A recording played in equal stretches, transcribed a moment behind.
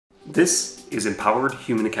This is Empowered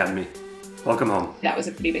Human Academy. Welcome home. That was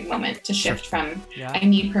a pretty big moment to shift from Yeah. I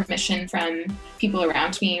need permission from people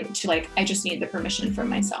around me to like, I just need the permission from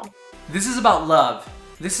myself. This is about love.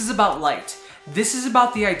 This is about light. This is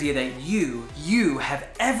about the idea that you have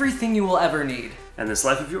everything you will ever need. And this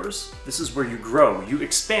life of yours, this is where you grow, you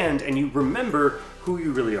expand, and you remember who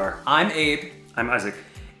you really are. I'm Abe. I'm Isaac.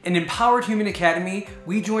 In Empowered Human Academy,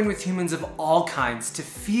 we join with humans of all kinds to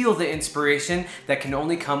feel the inspiration that can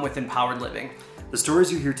only come with empowered living. The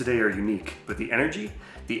stories you hear today are unique, but the energy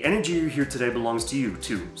you hear today belongs to you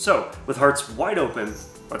too. So, with hearts wide open,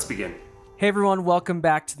 let's begin. Hey everyone, welcome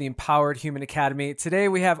back to the Empowered Human Academy. Today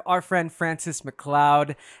we have our friend Francis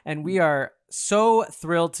Macleod, and we are so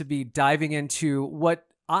thrilled to be diving into what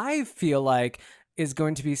I feel like is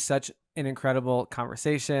going to be such an incredible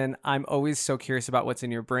conversation. I'm always so curious about what's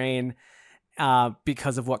in your brain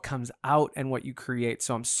because of what comes out and what you create.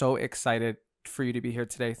 So I'm so excited for you to be here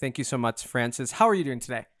today. Thank you so much, Francis. How are you doing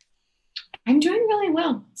today? I'm doing really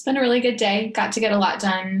well. It's been a really good day. Got to get a lot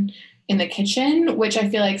done in the kitchen, which I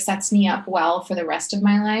feel like sets me up well for the rest of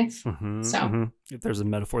my life. If there's a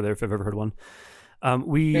metaphor there, if I've ever heard one.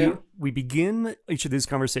 We begin each of these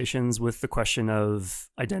conversations with the question of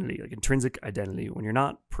identity, like intrinsic identity. When you're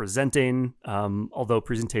not presenting, although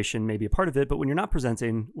presentation may be a part of it, but when you're not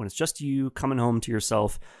presenting, when it's just you coming home to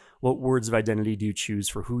yourself, what words of identity do you choose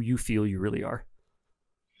for who you feel you really are?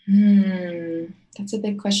 That's a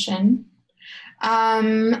big question.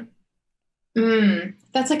 That's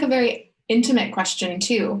like a very intimate question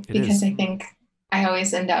too, because I think I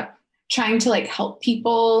always end up trying to like help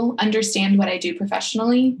people understand what I do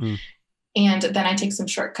professionally. And then I take some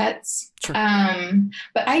shortcuts. Sure.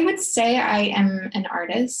 But I would say I am an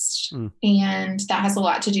artist, and that has a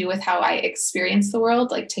lot to do with how I experience the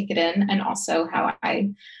world, like take it in, and also how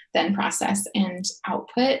I then process and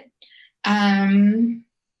output. And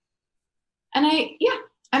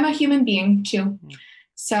I'm a human being too.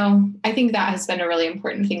 So I think that has been a really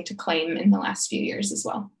important thing to claim in the last few years as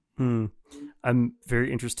well. I'm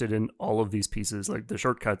very interested in all of these pieces, like the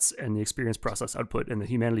shortcuts and the experience, process, output, and the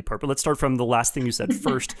humanity part. But let's start from the last thing you said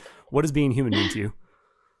first. What does being human mean to you?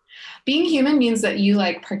 Being human means that you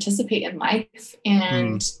like participate in life,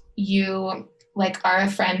 and you like are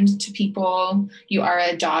a friend to people. You are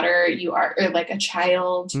a daughter. You are or like a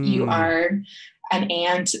child. You are an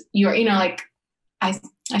aunt. You are, like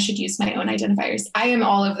I should use my own identifiers. I am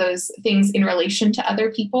all of those things in relation to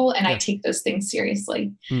other people, and I take those things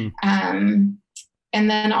seriously. And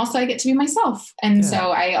then also I get to be myself. And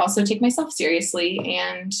so I also take myself seriously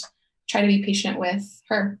and try to be patient with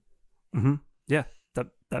her. Yeah,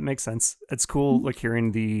 that makes sense. It's cool, like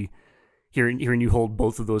hearing you hold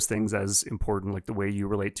both of those things as important, like the way you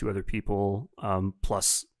relate to other people,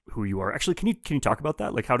 plus who you are. Actually, can you talk about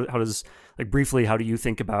that? Like how does like briefly, how do you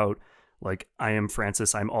think about like I am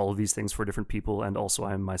Francis, I'm all of these things for different people, and also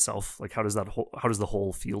I am myself? Like how does the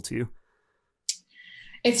whole feel to you?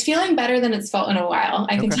 It's feeling better than it's felt in a while.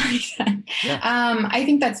 I can tell you that. Yeah. I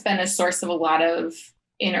think that's been a source of a lot of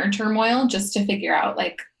inner turmoil, just to figure out,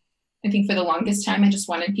 like, I think for the longest time, I just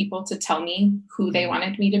wanted people to tell me who they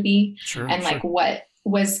wanted me to be, like what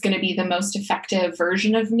was going to be the most effective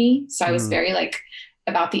version of me. So I was very like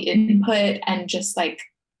about the input and just like,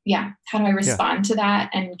 how do I respond to that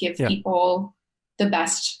and give people the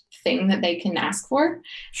best thing that they can ask for?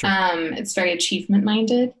 It's very achievement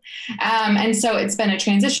minded. And so it's been a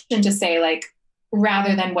transition to say, like,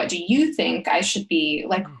 rather than what do you think I should be,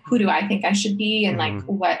 like, who do I think I should be? And like,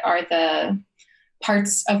 what are the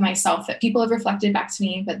parts of myself that people have reflected back to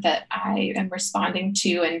me, but that I am responding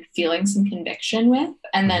to and feeling some conviction with?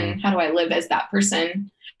 And then how do I live as that person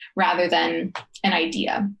rather than an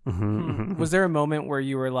idea? Was there a moment where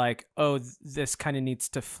you were like, oh, this kind of needs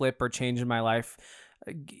to flip or change in my life?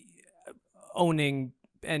 Owning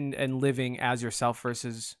and living as yourself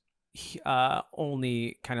versus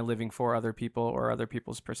only kind of living for other people or other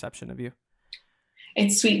people's perception of you?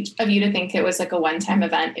 It's sweet of you to think it was like a one-time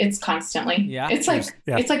event. It's constantly. Yeah. It's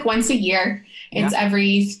like once a year. It's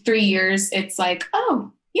every 3 years. It's like,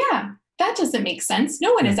 oh yeah, that doesn't make sense.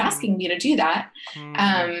 No one is asking me to do that.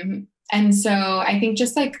 And so I think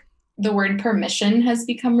just like the word permission has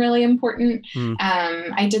become really important.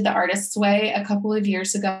 I did the Artist's Way a couple of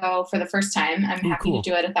years ago for the first time. I'm happy to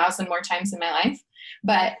do it 1,000 more times in my life.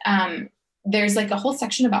 But there's like a whole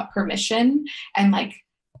section about permission, and like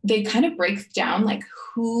they kind of break down like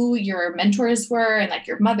who your mentors were, and like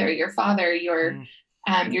your mother, your father, your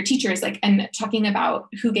teachers, like, and talking about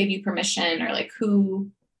who gave you permission, or like who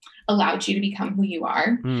allowed you to become who you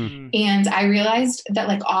are. And I realized that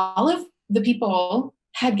like all of the people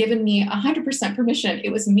had given me 100% permission.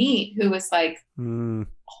 It was me who was like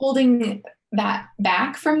holding that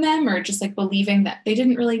back from them, or just like believing that they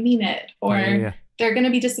didn't really mean it, or they're going to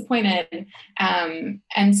be disappointed.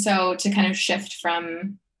 And so to kind of shift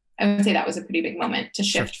from, I would say that was a pretty big moment to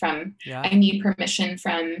shift from, I need permission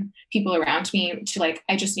from people around me to like,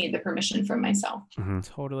 I just need the permission from myself.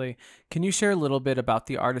 Totally. Can you share a little bit about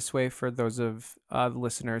the Artist Way for those of the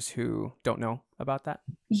listeners who don't know about that?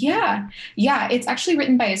 Yeah. It's actually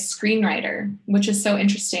written by a screenwriter, which is so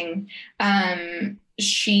interesting.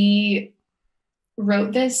 She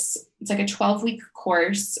wrote this. It's like a 12-week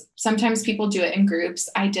course. Sometimes people do it in groups.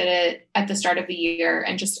 I did it at the start of the year,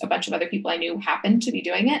 and just a bunch of other people I knew happened to be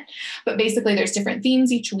doing it. But basically there's different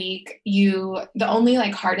themes each week. The only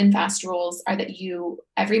like hard and fast rules are that you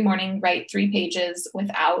every morning write 3 pages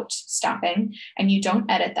without stopping, and you don't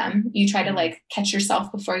edit them. You try to like catch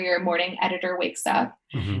yourself before your morning editor wakes up.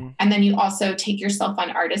 And then you also take yourself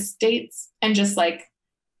on artist dates, and just like,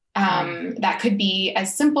 that could be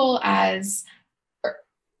as simple as,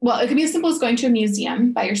 well, it could be as simple as going to a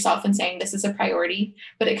museum by yourself and saying this is a priority,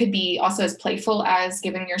 but it could be also as playful as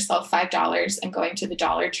giving yourself $5 and going to the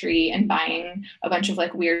Dollar Tree and buying a bunch of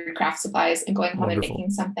like weird craft supplies and going home and making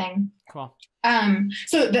something. Cool.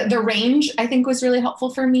 So the range I think was really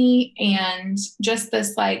helpful for me, and just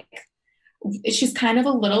this like, she's kind of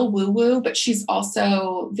a little woo-woo, but she's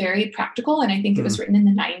also very practical. And I think it was written in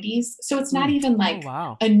the 90s. So it's not even like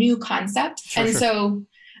a new concept. So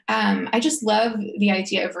I just love the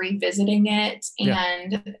idea of revisiting it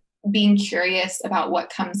and being curious about what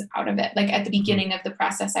comes out of it. Like at the beginning of the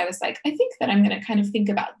process, I was like, I think that I'm going to kind of think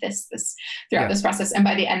about this throughout this process. And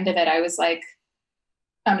by the end of it, I was like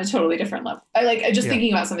on a totally different level. I just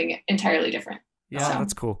thinking about something entirely different. Yeah, so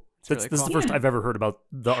that's cool. This is the cool. first I've ever heard about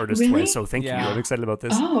the Artist Way. So thank you. I'm excited about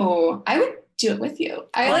this. Oh, I would do it with you.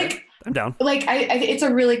 I'm down. Like it's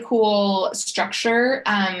a really cool structure.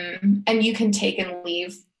 And you can take and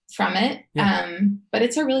leave from it. But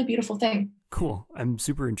it's a really beautiful thing. Cool. I'm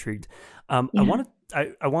super intrigued. I'm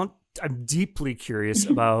deeply curious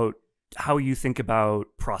about how you think about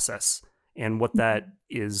process and what that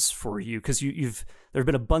is for you. Because there have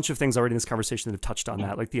been a bunch of things already in this conversation that have touched on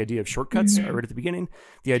that, like the idea of shortcuts right at the beginning,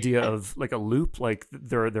 the idea of like a loop, like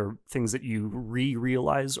there are things that you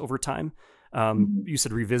realize over time. You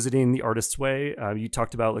said revisiting the Artist's Way. You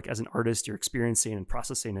talked about like as an artist, you're experiencing and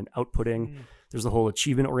processing and outputting. There's the whole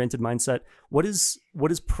achievement-oriented mindset. What is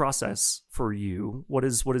process for you? What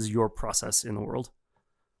is your process in the world?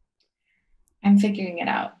 I'm figuring it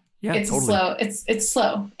out. Yeah, it's totally. slow. It's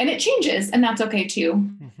slow, and it changes, and that's okay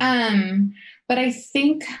too. But I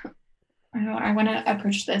think I want to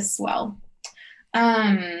approach this well.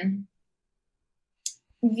 The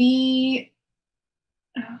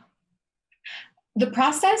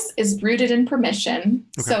process is rooted in permission.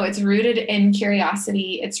 Okay. So it's rooted in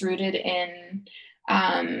curiosity. It's rooted in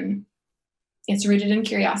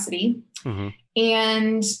curiosity.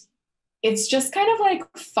 And it's just kind of like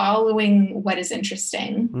following what is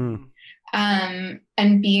interesting.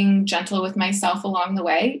 And being gentle with myself along the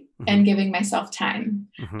way and giving myself time.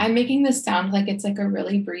 I'm making this sound like it's like a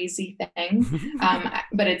really breezy thing,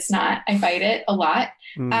 but it's not. I fight it a lot.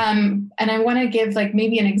 And I want to give like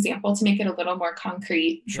maybe an example to make it a little more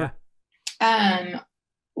concrete. Sure.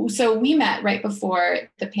 So we met right before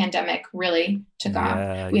the pandemic really took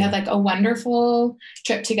off. We had like a wonderful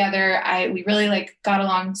trip together. We really like got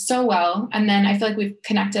along so well. And then I feel like we've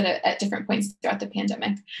connected at different points throughout the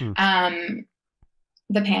pandemic.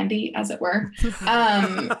 The pandy, as it were.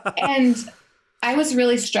 And I was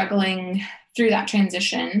really struggling through that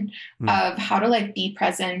transition of how to like be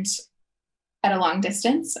present at a long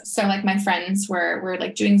distance. So like my friends were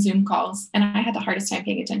like doing Zoom calls, and I had the hardest time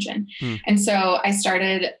paying attention. And so I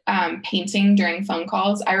started painting during phone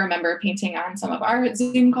calls. I remember painting on some of our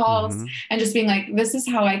Zoom calls and just being like, this is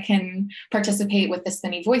how I can participate with this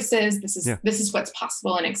many voices. This is what's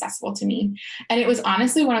possible and accessible to me. And it was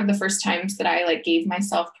honestly one of the first times that I like gave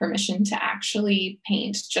myself permission to actually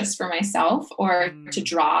paint just for myself, or to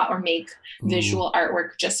draw or make visual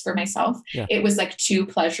artwork just for myself. It was like too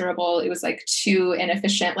pleasurable. It was like too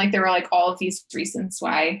inefficient. Like there were like all of these reasons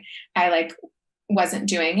why I like wasn't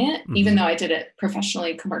doing it, even though I did it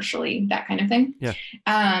professionally, commercially, that kind of thing.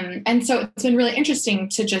 And so it's been really interesting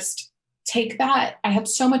to just take that. I had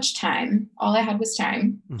so much time. All I had was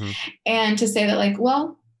time. And to say that like,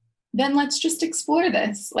 well, then let's just explore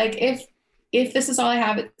this. Like if this is all I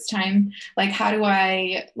have, it's time. Like, how do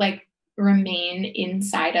I like remain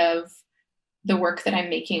inside of the work that I'm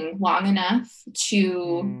making long enough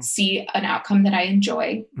to see an outcome that I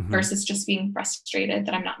enjoy versus just being frustrated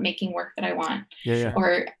that I'm not making work that I want.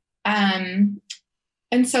 And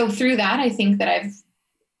so through that, I think that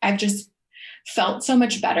I've just felt so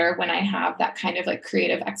much better when I have that kind of like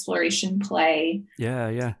creative exploration play.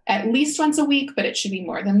 Yeah. At least once a week, but it should be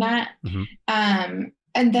more than that.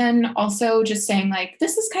 And then also just saying like,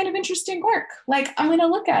 this is kind of interesting work. Like, I'm going to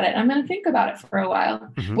look at it. I'm going to think about it for a while,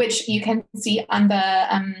 which you can see on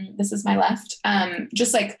the, this is my left,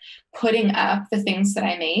 just like putting up the things that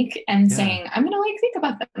I make and saying, I'm going to like think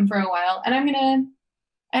about them for a while, and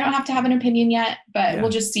I don't have to have an opinion yet, but we'll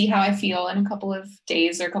just see how I feel in a couple of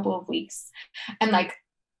days or a couple of weeks. And like,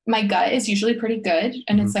 my gut is usually pretty good.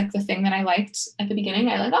 And it's like the thing that I liked at the beginning.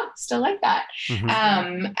 I like, oh, still like that.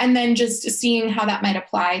 And then just seeing how that might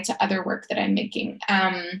apply to other work that I'm making.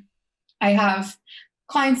 I have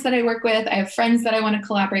clients that I work with. I have friends that I want to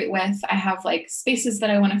collaborate with. I have like spaces that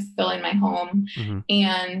I want to fill in my home,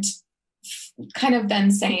 and kind of then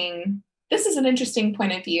saying, this is an interesting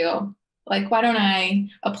point of view. Like, why don't I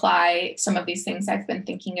apply some of these things I've been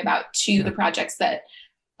thinking about to the projects that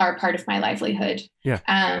are part of my livelihood.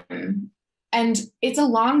 And it's a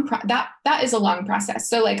long, that is a long process.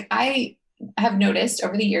 So like, I have noticed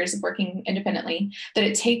over the years of working independently that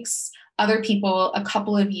it takes other people a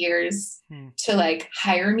couple of years to like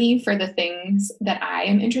hire me for the things that I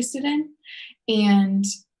am interested in. And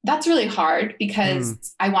that's really hard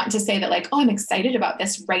because I want to say that like, oh, I'm excited about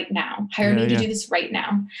this right now. Hire me to do this right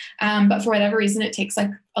now. But for whatever reason, it takes like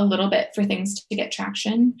a little bit for things to get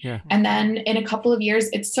traction. And then in a couple of years,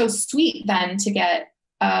 it's so sweet then to get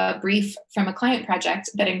a brief from a client project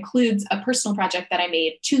that includes a personal project that I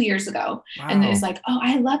made 2 years ago. And it was like, oh,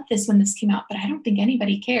 I loved this when this came out, but I don't think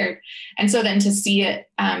anybody cared. And so then to see it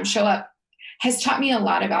show up has taught me a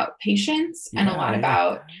lot about patience and a lot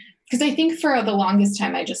about, because I think for the longest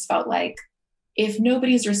time, I just felt like if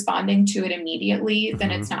nobody's responding to it immediately,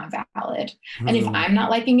 then it's not valid. And if I'm not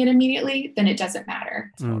liking it immediately, then it doesn't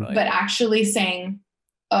matter. But actually saying,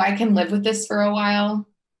 oh, I can live with this for a while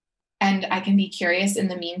and I can be curious in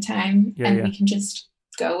the meantime, and we can just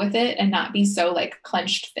go with it and not be so like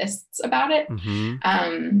clenched fists about it.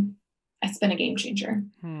 It's been a game changer.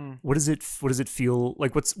 What does it feel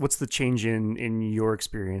like? What's the change in your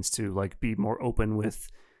experience to like be more open with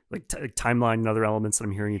like timeline and other elements that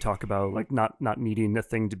I'm hearing you talk about, like not needing a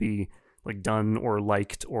thing to be like done or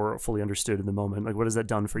liked or fully understood in the moment? Like, what has that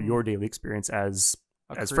done for your daily experience as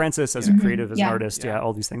Francis, as a creative, as an artist?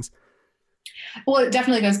 All these things. Well, it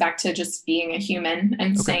definitely goes back to just being a human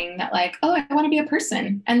and saying that like, oh, I want to be a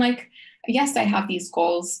person. And like, yes, I have these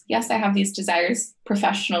goals. Yes, I have these desires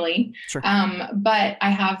professionally. But I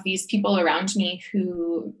have these people around me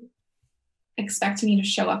who expect me to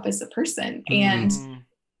show up as a person and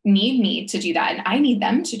need me to do that. And I need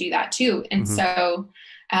them to do that too. And so,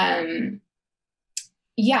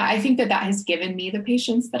 I think that has given me the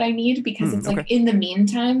patience that I need, because it's like, in the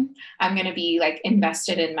meantime, I'm going to be like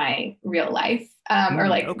invested in my real life, or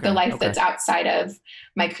like the life that's outside of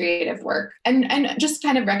my creative work, and just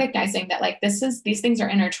kind of recognizing that like, these things are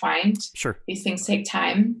intertwined. These things take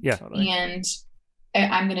time. And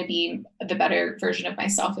I'm going to be the better version of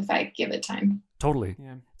myself if I give it time. Totally.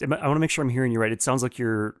 I want to make sure I'm hearing you right. It sounds like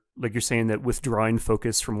you're saying that withdrawing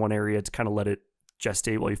focus from one area to kind of let it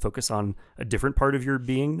gestate while you focus on a different part of your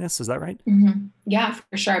beingness. Is that right? Yeah,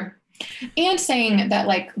 for sure. And saying that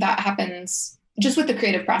like that happens just with the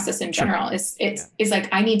creative process in general is like,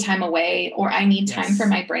 I need time away, or I need time for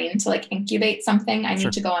my brain to like incubate something. I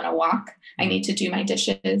need to go on a walk. I need to do my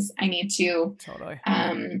dishes. I need to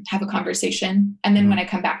have a conversation. And then when I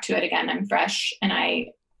come back to it again, I'm fresh and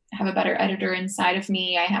I have a better editor inside of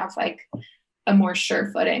me. I have like a more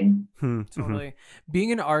sure footing. Totally.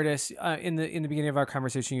 Being an artist, in the beginning of our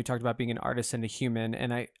conversation, you talked about being an artist and a human,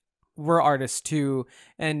 and we're artists too.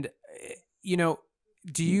 And you know,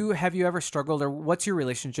 have you ever struggled, or what's your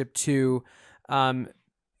relationship to,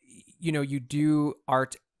 you do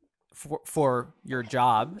art for your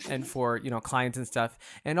job and for, clients and stuff.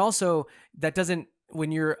 And also that doesn't,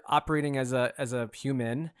 when you're operating as a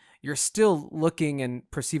human, you're still looking and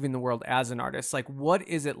perceiving the world as an artist. Like, what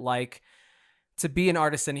is it like to be an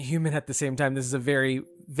artist and a human at the same time? This is a very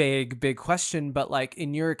vague, big question, but like,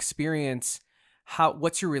 in your experience,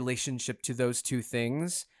 what's your relationship to those two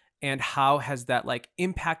things? And how has that like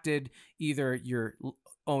impacted either your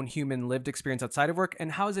own human lived experience outside of work,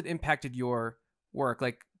 and how has it impacted your work,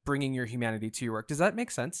 like bringing your humanity to your work? Does that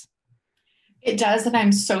make sense? It does. And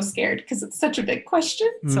I'm so scared because it's such a big question.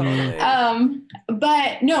 Totally.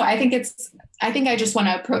 But no, I think I just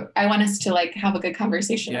want to, I want us to like have a good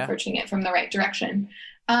conversation approaching it from the right direction.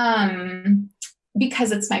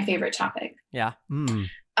 Because it's my favorite topic. Yeah.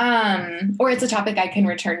 Or it's a topic I can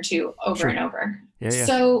return to over and over.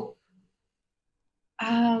 So,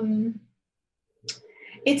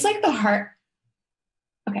 it's like the heart.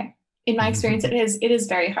 Okay. in my experience, it is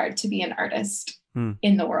very hard to be an artist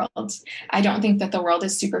in the world. I don't think that the world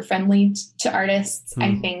is super friendly to artists.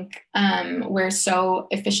 I think we're so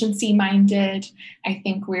efficiency minded. I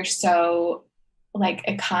think we're so like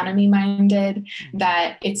economy minded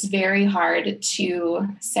that it's very hard to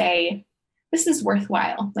say, this is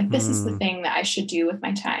worthwhile. Like this is the thing that I should do with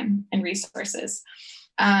my time and resources.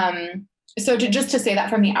 So just to say that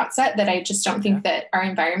from the outset, that I just don't think that our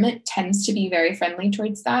environment tends to be very friendly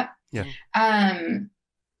towards that. Yeah.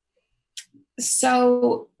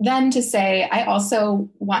 So then to say, I also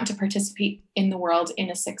want to participate in the world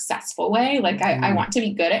in a successful way. Like I want to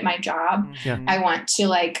be good at my job. Yeah. I want to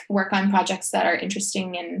like work on projects that are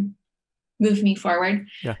interesting and move me forward.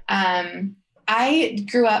 Yeah. I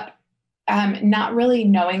grew up not really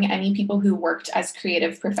knowing any people who worked as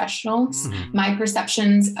creative professionals. My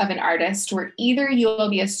perceptions of an artist were either you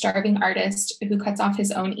will be a starving artist who cuts off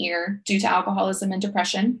his own ear due to alcoholism and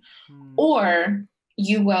depression, or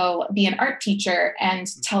you will be an art teacher and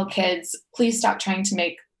tell kids, please stop trying to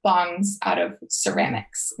make bongs out of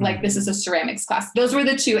ceramics. Like this is a ceramics class. Those were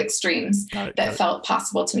the two extremes that felt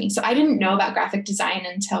possible to me. So I didn't know about graphic design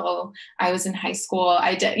until I was in high school.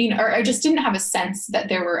 I did, or I just didn't have a sense that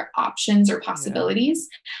there were options or possibilities.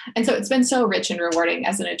 And so it's been so rich and rewarding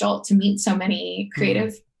as an adult to meet so many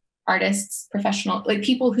creative artists, professional, like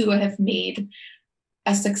people who have made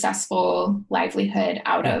a successful livelihood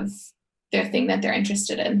out of their thing that they're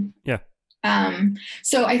interested in. Yeah.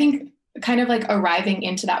 So I think kind of like arriving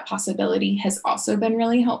into that possibility has also been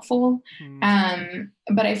really helpful.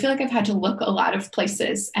 But I feel like I've had to look a lot of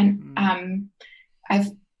places, and I've,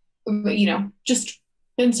 just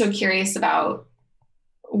been so curious about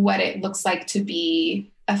what it looks like to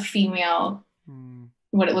be a female,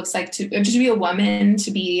 what it looks like to be a woman,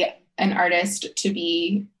 to be an artist, to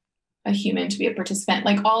be a human, to be a participant,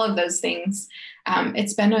 like all of those things.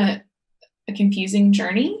 It's been a confusing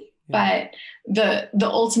journey. But the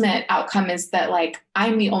ultimate outcome is that like,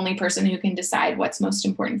 I'm the only person who can decide what's most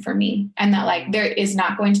important for me. And that like, there is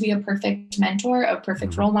not going to be a perfect mentor, a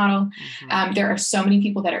perfect role model. There are so many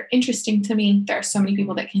people that are interesting to me. There are so many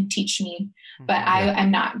people that can teach me, but I am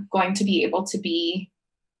not going to be able to be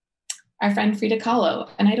our friend Frida Kahlo.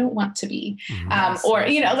 And I don't want to be,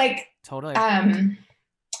 totally.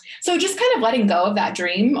 So just kind of letting go of that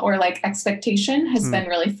dream or like expectation has been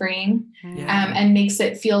really freeing, and makes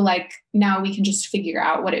it feel like now we can just figure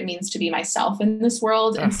out what it means to be myself in this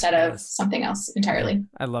world instead of something else entirely.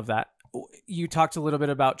 I love that. You talked a little bit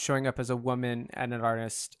about showing up as a woman and an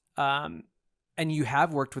artist. And you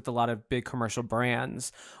have worked with a lot of big commercial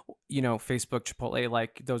brands, Facebook, Chipotle,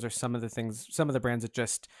 like those are some of the brands that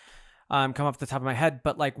just come off the top of my head.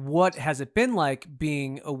 But like, what has it been like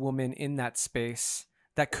being a woman in that space?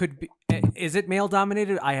 That could be, is it male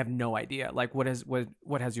dominated? I have no idea. Like what has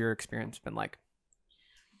your experience been like?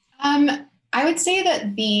 I would say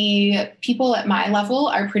that the people at my level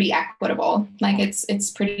are pretty equitable. Like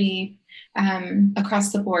it's pretty,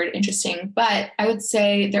 across the board interesting, but I would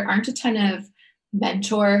say there aren't a ton of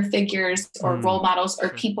mentor figures or role models or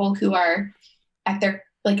people who are at their,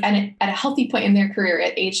 like at a healthy point in their career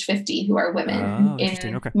at age 50, who are women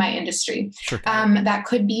in my industry. Sure. That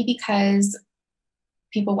could be because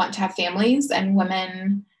people want to have families and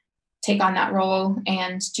women take on that role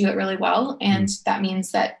and do it really well. And that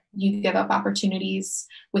means that you give up opportunities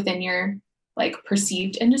within your like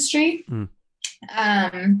perceived industry.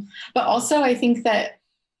 But also I think that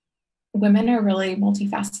women are really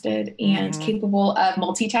multifaceted and capable of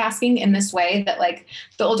multitasking in this way that like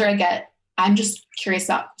the older I get, I'm just curious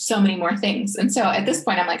about so many more things. And so at this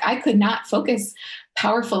point, I'm like, I could not focus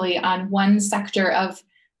powerfully on one sector of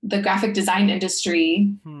the graphic design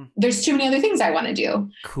industry. There's too many other things I want to do.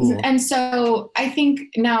 Cool. And so I think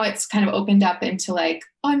now it's kind of opened up into like,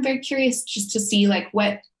 I'm very curious just to see like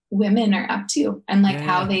what women are up to and like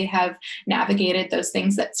how they have navigated those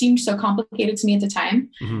things that seemed so complicated to me at the time.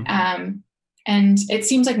 And it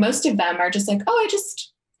seems like most of them are just like,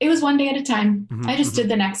 it was one day at a time. I just did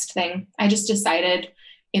the next thing. I just decided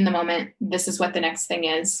in the moment, this is what the next thing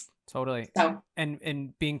is. Totally. So,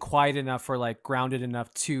 and being quiet enough or like grounded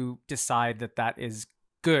enough to decide that is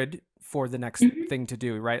good for the next thing to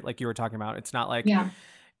do, right? Like you were talking about, it's not like,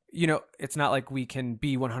 it's not like we can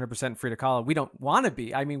be 100% Frida Kahlo. We don't want to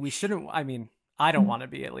be. I mean, we shouldn't. I mean, I don't want to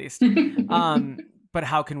be at least. But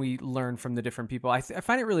how can we learn from the different people? I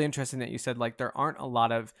find it really interesting that you said like there aren't a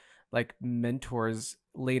lot of like mentors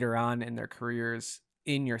later on in their careers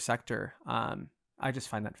in your sector. I just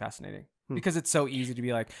find that fascinating. Because it's so easy to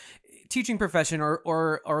be like teaching profession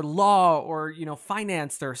or law or,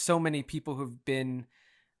 finance. There are so many people who've been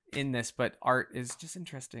in this, but art is just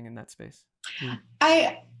interesting in that space.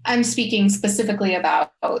 I'm speaking specifically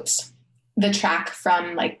about the track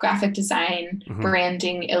from like graphic design,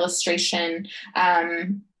 branding, illustration,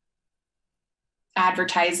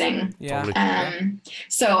 advertising. Yeah.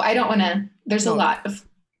 So I don't want to, there's a lot of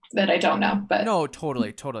that I don't know, but no,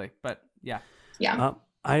 totally. But yeah.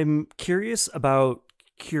 I'm curious about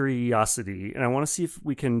curiosity, and I want to see if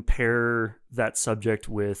we can pair that subject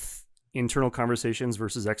with internal conversations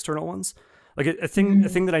versus external ones. Like a thing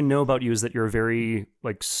that I know about you is that you're very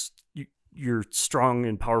like you're strong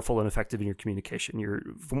and powerful and effective in your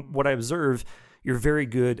communication. From what I observe, you're very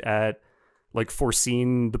good at like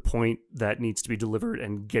foreseeing the point that needs to be delivered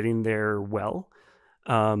and getting there well.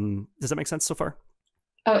 Does that make sense so far?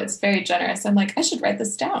 Oh, it's very generous. I'm like, I should write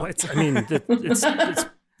this down. Well, it's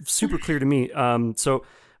super clear to me.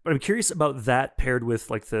 But I'm curious about that paired with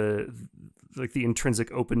like the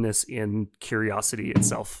intrinsic openness in curiosity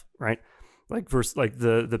itself, right? Like versus like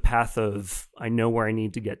the path of I know where I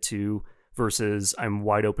need to get to versus I'm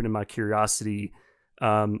wide open in my curiosity,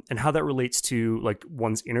 and how that relates to like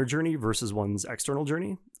one's inner journey versus one's external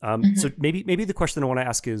journey. So maybe the question I want to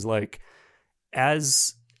ask is like,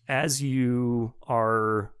 as you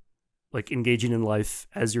are like engaging in life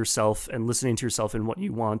as yourself and listening to yourself and what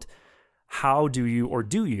you want, how do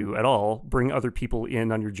you at all bring other people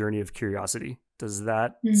in on your journey of curiosity? Does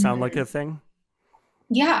that sound like a thing?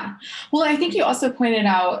 Yeah. Well, I think you also pointed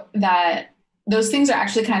out that those things are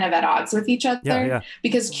actually kind of at odds with each other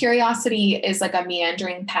because curiosity is like a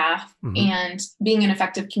meandering path and being an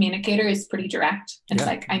effective communicator is pretty direct. And it's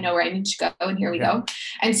like, I know where I need to go and here we go.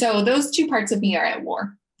 And so those two parts of me are at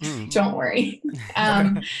war. Don't worry.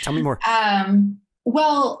 Tell me more.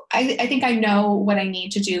 Well, I think I know what I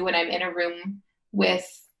need to do when I'm in a room with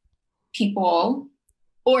people,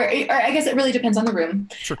 or I guess it really depends on the room.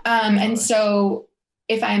 Sure. And so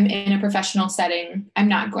if I'm in a professional setting, I'm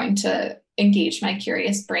not going to engage my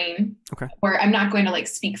curious brain, or I'm not going to like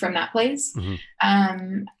speak from that place.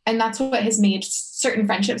 And that's what has made certain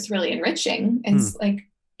friendships really enriching. It's like,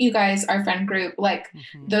 you guys, our friend group, like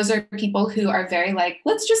those are people who are very like,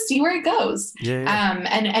 let's just see where it goes.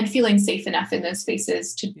 And feeling safe enough in those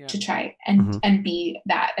spaces to try and be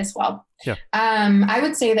that as well. I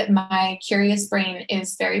would say that my curious brain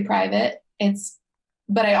is very private.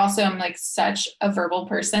 But I also am like such a verbal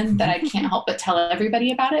person that I can't help but tell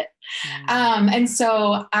everybody about it. And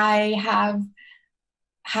so I have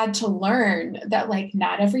had to learn that like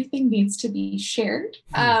not everything needs to be shared.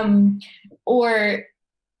 Or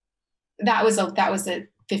that was a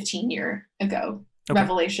 15-year ago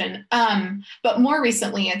revelation. But more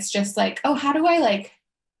recently, it's just like, oh, how do I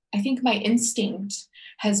think my instinct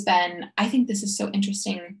has been, I think this is so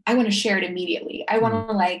interesting. I want to share it immediately. I want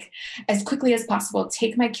to like, as quickly as possible,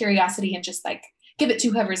 take my curiosity and just like give it to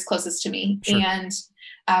whoever's closest to me. And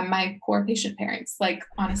my poor patient parents, like,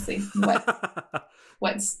 honestly,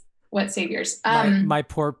 what saviors? My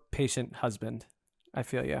poor patient husband. I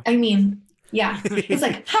feel you. I mean, yeah. He's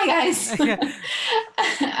like, hi guys.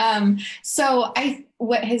 So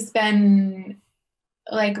what has been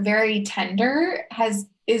like very tender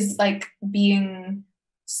is like being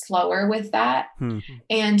slower with that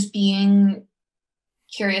and being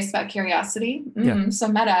curious about curiosity. So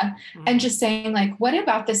meta. And just saying like, what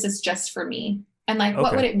about this is just for me? And like,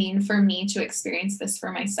 what would it mean for me to experience this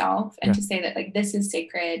for myself? And to say that like, this is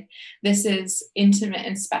sacred, this is intimate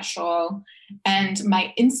and special. And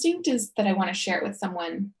my instinct is that I want to share it with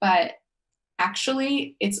someone, but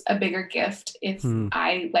actually it's a bigger gift if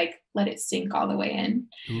I like let it sink all the way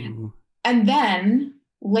in. And then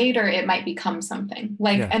later it might become something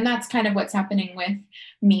like, and that's kind of what's happening with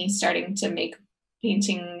me starting to make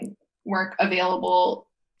painting work available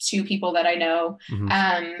to people that I know,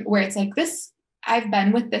 where it's like this, I've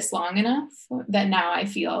been with this long enough that now I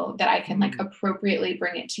feel that I can like appropriately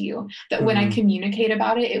bring it to you, that when I communicate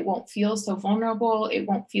about it, it won't feel so vulnerable. It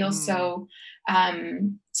won't feel so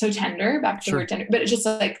tender, back to the word tender, but it's just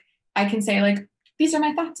like, I can say like, these are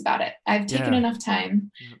my thoughts about it. I've taken enough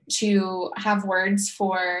time to have words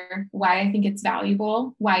for why I think it's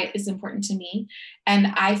valuable, why it is important to me. And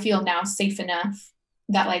I feel now safe enough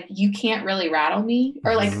that like, you can't really rattle me,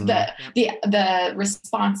 or like the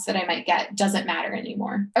response that I might get doesn't matter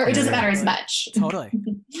anymore, or it doesn't matter as much.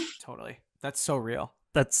 Totally. That's so real.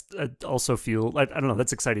 That's also feel, I don't know.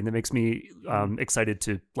 That's exciting. That makes me excited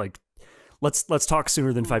to like, let's talk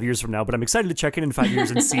sooner than 5 years from now, but I'm excited to check in 5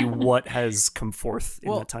 years and see what has come forth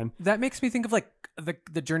in that time. That makes me think of like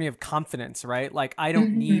the journey of confidence, right? Like I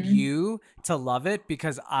don't need you to love it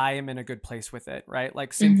because I am in a good place with it, right?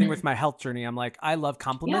 Like same thing with my health journey. I'm like, I love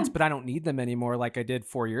compliments, but I don't need them anymore like I did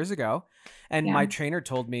 4 years ago. And my trainer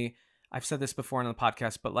told me, I've said this before on the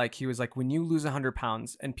podcast, but like he was like, when you lose 100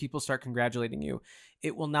 pounds and people start congratulating you,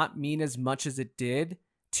 it will not mean as much as it did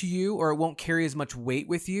to you, or it won't carry as much weight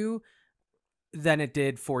with you than it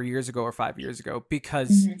did 4 years ago or 5 years ago,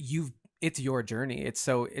 because it's your journey. It's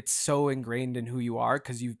so ingrained in who you are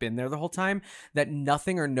because you've been there the whole time, that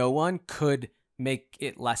nothing or no one could make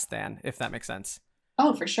it less than, if that makes sense.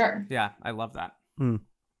 Oh, for sure. Yeah, I love that.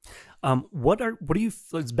 What do you,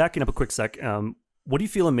 let's backing up a quick sec. What do you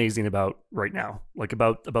feel amazing about right now? Like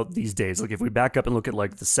about these days? Like if we back up and look at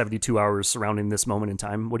like the 72 hours surrounding this moment in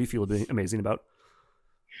time, what do you feel amazing about?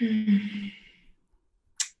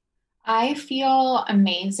 I feel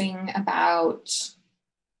amazing about,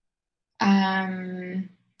 I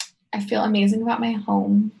feel amazing about my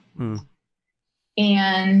home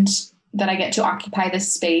and that I get to occupy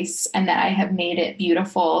this space and that I have made it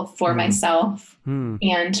beautiful for myself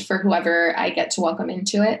and for whoever I get to welcome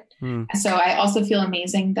into it. So I also feel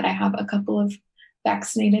amazing that I have a couple of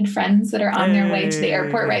vaccinated friends that are on their way to the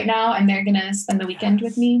airport right now, and they're going to spend the weekend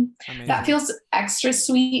with me. Amazing. That feels extra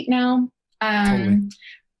sweet now. Totally.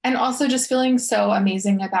 And also just feeling so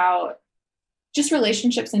amazing about just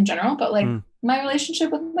relationships in general, but like my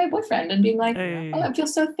relationship with my boyfriend and being like, oh, I feel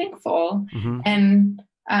so thankful. And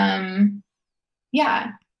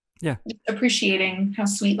just appreciating how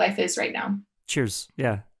sweet life is right now. Cheers.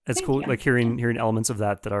 Yeah. It's cool. Like hearing elements of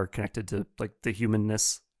that are connected to like the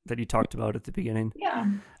humanness that you talked about at the beginning. Yeah.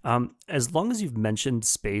 As long as you've mentioned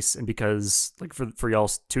space, and because like for y'all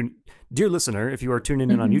dear listener, if you are tuning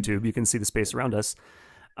in on YouTube, you can see the space around us.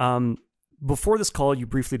 Before this call, you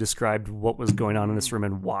briefly described what was going on in this room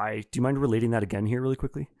and why. Do you mind relating that again here really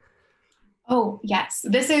quickly? Oh, yes.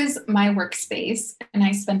 This is my workspace, and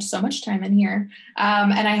I spend so much time in here.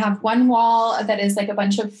 And I have one wall that is like a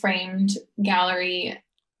bunch of framed gallery.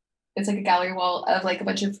 It's like a gallery wall of like a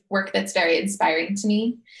bunch of work that's very inspiring to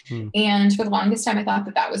me. And for the longest time, I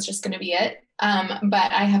thought that was just going to be it.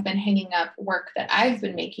 But I have been hanging up work that I've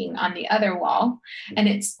been making on the other wall. And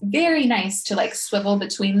it's very nice to like swivel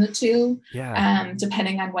between the two,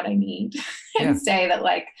 depending on what I need and say that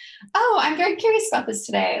like, oh, I'm very curious about this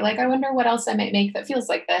today. Like, I wonder what else I might make that feels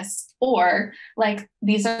like this. Or like,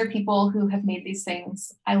 these are people who have made these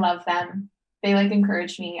things. I love them. They like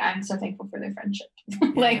encourage me. I'm so thankful for their friendship.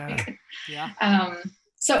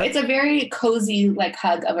 So it's a very cozy like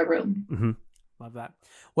hug of a room. Love that.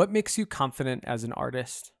 What makes you confident as an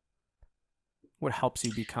artist? What helps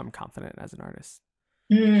you become confident as an artist?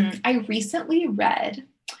 I recently read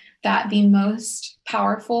that the most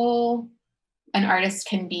powerful an artist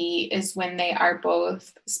can be is when they are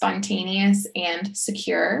both spontaneous and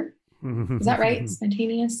secure. Is that right?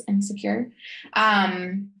 Spontaneous and secure.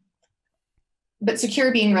 But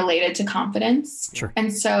secure being related to confidence. Sure.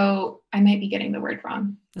 And so I might be getting the word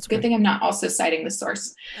wrong. It's a good thing I'm not also citing the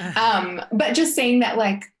source. But just saying that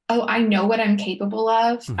like, oh, I know what I'm capable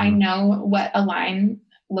of. I know what a line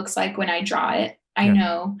looks like when I draw it. I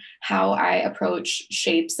know how I approach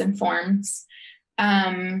shapes and forms.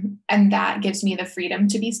 And that gives me the freedom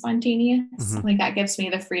to be spontaneous. Like that gives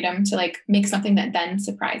me the freedom to like make something that then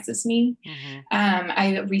surprises me.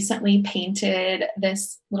 I recently painted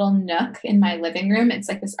this little nook in my living room. It's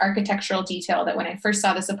like this architectural detail that when I first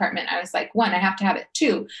saw this apartment, I was like, one, I have to have it.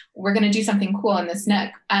 Two, we're going to do something cool in this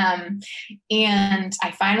nook. And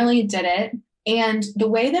I finally did it. And the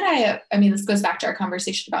way that I mean, this goes back to our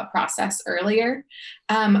conversation about process earlier.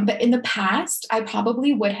 But in the past, I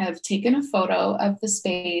probably would have taken a photo of the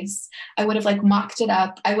space. I would have like mocked it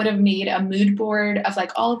up. I would have made a mood board of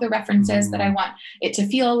like all of the references that I want it to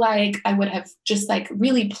feel like. I would have just like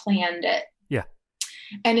really planned it. Yeah.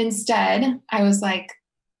 And instead I was like,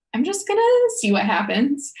 I'm just going to see what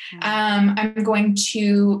happens. I'm going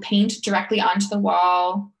to paint directly onto the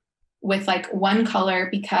wall with like one color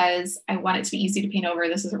because I want it to be easy to paint over.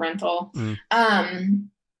 This is a rental.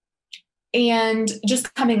 And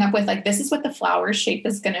just coming up with like, this is what the flower shape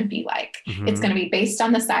is going to be like. It's going to be based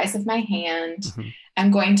on the size of my hand. I'm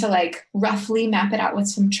going to like roughly map it out with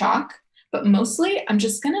some chalk, but mostly I'm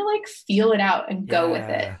just going to like feel it out and go with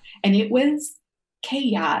it. And it was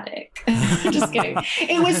chaotic. Just kidding.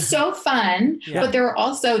 It was so fun, but there were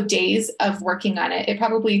also days of working on it. It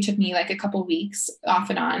probably took me like a couple weeks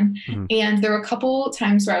off and on. And there were a couple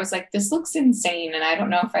times where I was like, this looks insane. And I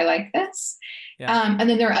don't know if I like this. And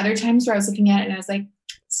then there were other times where I was looking at it and I was like,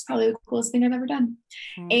 it's probably the coolest thing I've ever done.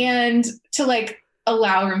 And to like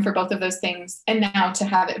allow room for both of those things. And now to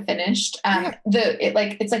have it finished,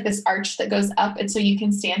 it's like this arch that goes up. And so you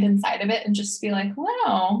can stand inside of it and just be like,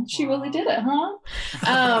 wow, she really did it, huh?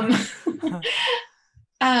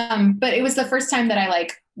 But it was the first time that I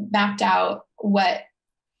like mapped out what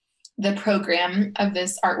the program of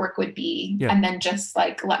this artwork would be, and then just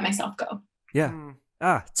like let myself go. Yeah.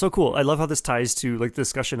 So cool. I love how this ties to like the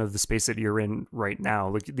discussion of the space that you're in right now.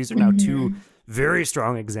 Like these are now two very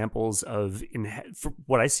strong examples of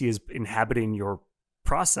what I see as inhabiting your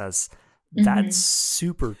process. That's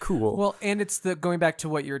super cool. Well, and it's going back to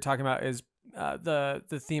what you were talking about is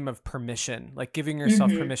the theme of permission, like giving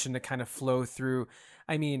yourself permission to kind of flow through.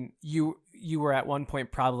 I mean, you were at one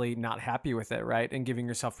point probably not happy with it, right? And giving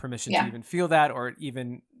yourself permission to even feel that, or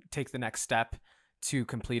even take the next step to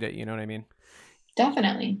complete it. You know what I mean?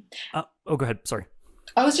 Definitely. Go ahead. Sorry.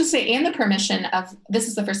 I was just saying, and the permission of, this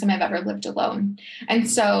is the first time I've ever lived alone. And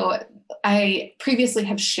so I previously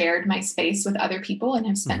have shared my space with other people and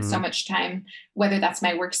have spent so much time, whether that's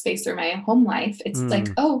my workspace or my home life. It's like,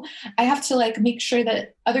 oh, I have to like make sure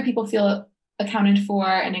that other people feel accounted for,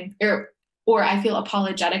 and or I feel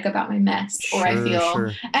apologetic about my mess, or I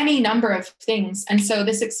feel any number of things. And so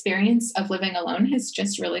this experience of living alone has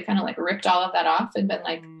just really kind of like ripped all of that off and been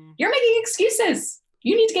like, you're making excuses.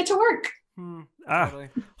 You need to get to work. Totally.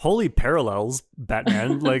 Holy parallels,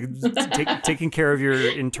 Batman. Like taking care of your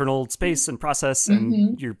internal space and process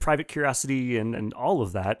and your private curiosity and all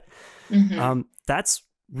of that. That's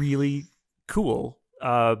really cool.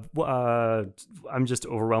 I'm just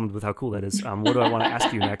overwhelmed with how cool that is. What do I want to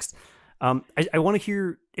ask you next? I want to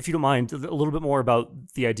hear, if you don't mind, a little bit more about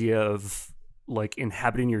the idea of like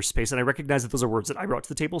inhabiting your space. And I recognize that those are words that I brought to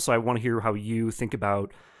the table. So I want to hear how you think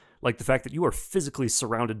about like the fact that you are physically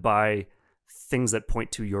surrounded by things that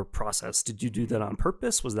point to your process. Did you do that on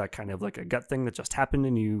purpose? Was that kind of like a gut thing that just happened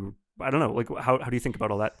and you, I don't know, like how do you think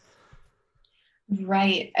about all that?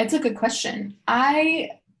 Right. It's a good question.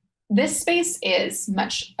 This space is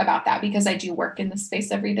much about that because I do work in this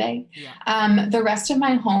space every day. The rest of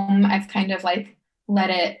my home, I've kind of like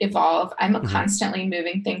let it evolve. I'm constantly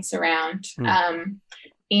moving things around.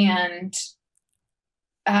 And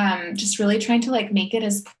just really trying to like make it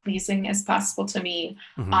as pleasing as possible to me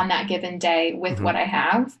on that given day with what I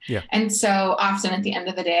have. And so often at the end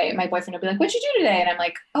of the day, my boyfriend will be like, "What'd you do today?" And I'm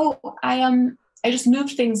like, "Oh, I just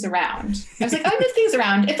moved things around." I was like, "I moved things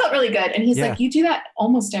around. It felt really good." And he's like, "You do that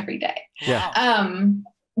almost every day."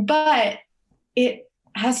 But it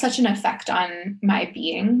has such an effect on my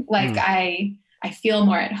being. Like I feel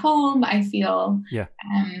more at home. I feel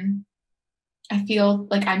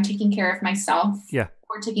like I'm taking care of myself.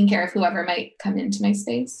 Or taking care of whoever might come into my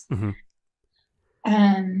space.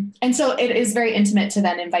 And so it is very intimate to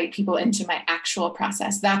then invite people into my actual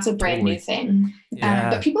process. That's a brand new thing.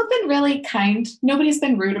 But people have been really kind. Nobody's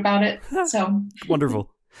been rude about it. So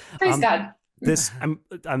wonderful. Praise God.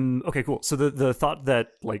 I'm okay, cool. So the thought that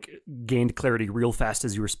like gained clarity real fast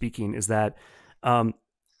as you were speaking is that,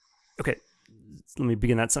 okay, let me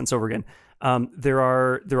begin that sentence over again. There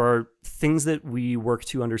are things that we work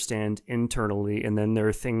to understand internally, and then there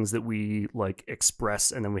are things that we like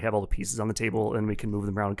express, and then we have all the pieces on the table, and we can move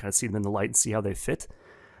them around and kind of see them in the light and see how they fit.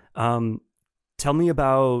 Tell me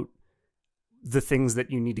about the things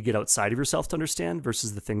that you need to get outside of yourself to understand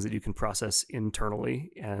versus the things that you can process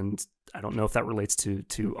internally. And I don't know if that relates to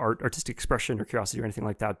artistic expression or curiosity or anything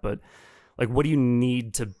like that, but like, what do you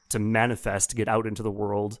need to manifest to get out into the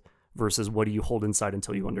world versus what do you hold inside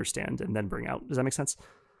until you understand and then bring out? Does that make sense?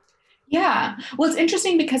 Yeah. Well, it's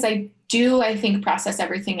interesting because I think, process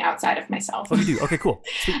everything outside of myself. Oh, you do? Okay, cool.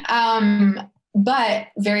 But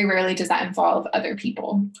very rarely does that involve other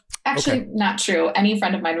people. Actually, not true. Any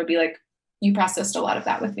friend of mine would be like, "You processed a lot of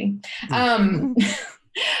that with me." But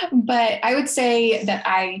I would say that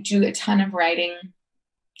I do a ton of writing.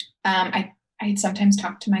 I sometimes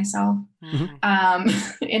talk to myself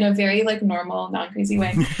in a very like normal, non-crazy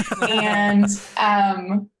way. And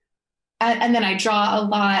then I draw a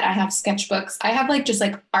lot. I have sketchbooks. I have like just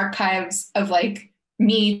like archives of like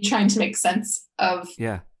me trying to make sense of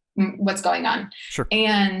what's going on.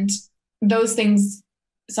 And those things,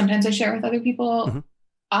 sometimes I share with other people.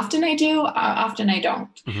 Often I do, often I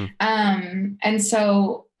don't. And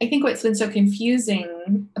so I think what's been so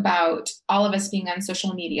confusing about all of us being on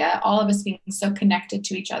social media, all of us being so connected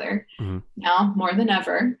to each other now more than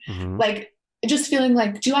ever, like just feeling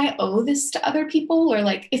like, do I owe this to other people? Or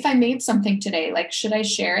like, if I made something today, like, should I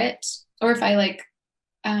share it? Or if I like,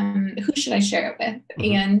 who should I share it with?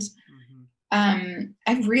 And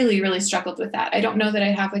I've really, really struggled with that. I don't know that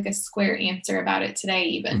I have like a square answer about it today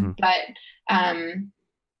even, but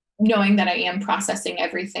knowing that I am processing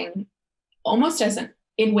everything almost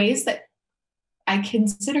in ways that I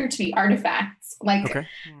consider to be artifacts. Like,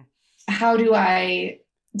 how do I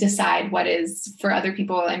decide what is for other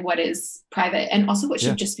people and what is private, and also what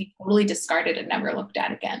should just be totally discarded and never looked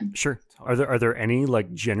at again? Sure. Are there any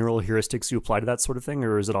like general heuristics you apply to that sort of thing,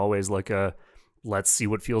 or is it always like a let's see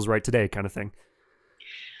what feels right today kind of thing?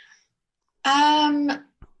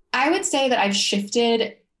 I would say that I've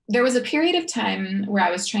shifted. There was a period of time where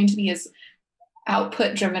I was trying to be as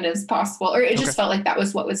output driven as possible, or it just felt like that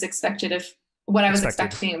was what was expected of what I was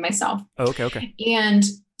expecting of myself. Oh, okay. And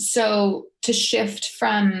so to shift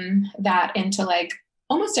from that into like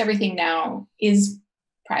almost everything now is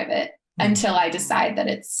private until I decide that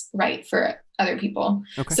it's right for other people.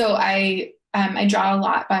 Okay. So I draw a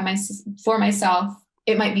lot for myself.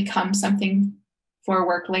 It might become something for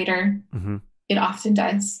work later. Mm-hmm. It often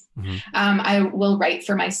does. Mm-hmm. I will write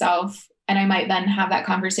for myself, and I might then have that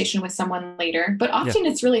conversation with someone later. But often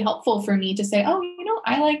it's really helpful for me to say, oh,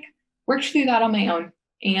 I like worked through that on my own,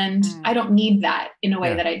 and I don't need that in a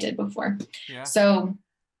way that I did before. Yeah. So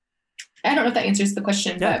I don't know if that answers the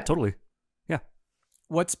question. Yeah, but totally. Yeah.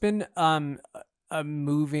 What's been a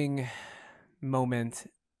moving moment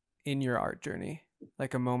in your art journey?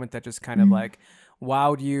 Like a moment that just kind of like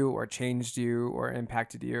wowed you or changed you or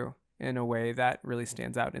impacted you in a way that really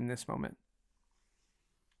stands out in this moment?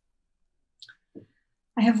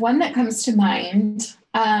 I have one that comes to mind.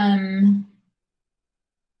 A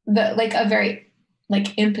very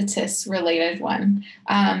like impetus related one.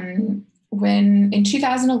 When in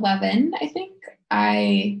 2011, I think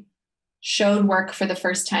I showed work for the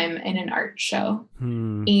first time in an art show.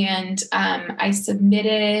 And I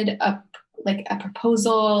submitted a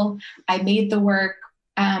proposal. I made the work.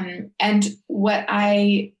 And what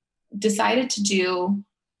I decided to do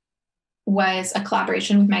was a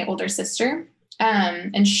collaboration with my older sister.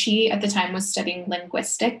 And she at the time was studying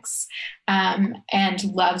linguistics, and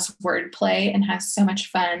loves wordplay and has so much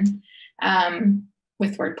fun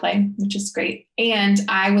with wordplay, which is great. And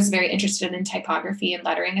I was very interested in typography and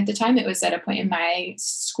lettering at the time. It was at a point in my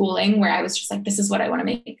schooling where I was just like, this is what I want to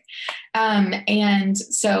make. And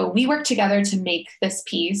so we worked together to make this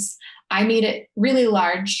piece. I made it really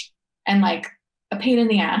large and like a pain in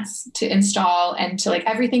the ass to install, and to like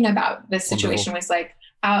everything about this situation was like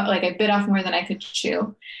out, like I bit off more than I could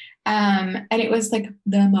chew. And it was like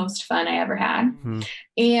the most fun I ever had.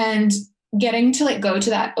 And getting to like go to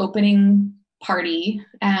that opening party,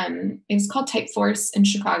 it was called Type Force in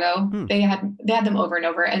Chicago. They had them over and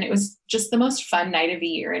over, and it was just the most fun night of the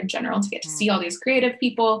year in general to get to see all these creative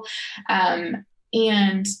people.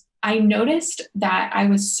 And I noticed that I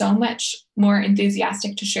was so much more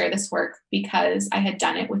enthusiastic to share this work because I had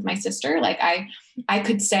done it with my sister. Like I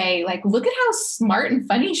could say like, look at how smart and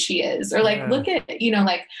funny she is, or like, look at,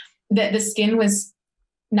 like the skin was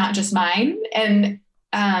not just mine. And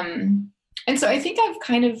so I think I've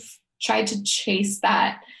kind of tried to chase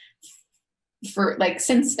that for like,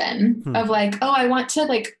 since then of like, oh, I want to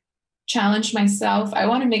like challenge myself. I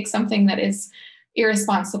want to make something that is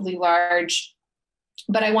irresponsibly large,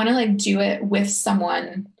 but I want to like do it with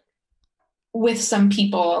someone, with some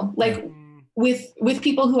people, like with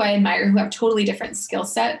people who I admire, who have totally different skill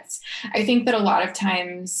sets. I think that a lot of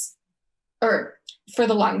times, or for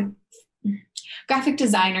the long, graphic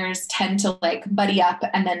designers tend to like buddy up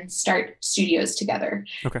and then start studios together.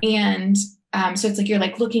 Okay. And so it's like, you're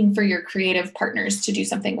like looking for your creative partners to do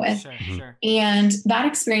something with. Sure. And that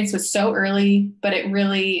experience was so early, but it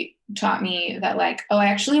really taught me that like, oh, I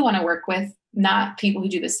actually want to work with not people who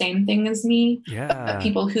do the same thing as me, but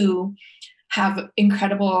people who have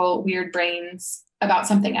incredible, weird brains about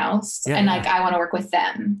something else. And like, I want to work with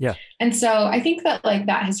them. Yeah. And so I think that like,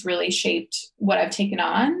 that has really shaped what I've taken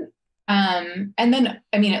on. And then,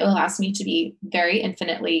 I mean, it allows me to be very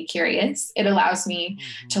infinitely curious. It allows me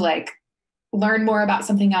to like learn more about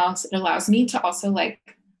something else. It allows me to also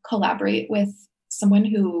like collaborate with someone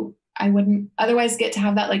who I wouldn't otherwise get to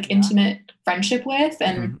have that like intimate friendship with.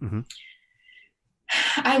 And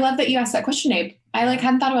I love that you asked that question, Abe. I like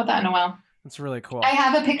hadn't thought about that in a while. That's really cool. I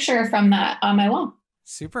have a picture from that on my wall.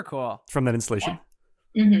 Super cool. From that installation.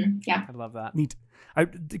 Yeah. I love that. Neat.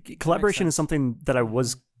 Collaboration is something that I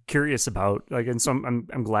was curious about. Like, and so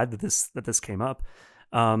I'm glad that this came up.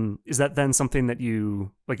 Is that then something that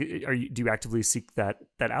you like? Do you actively seek that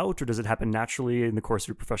out, or does it happen naturally in the course of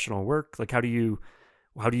your professional work? Like, how do you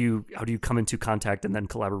come into contact and then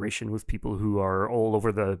collaboration with people who are all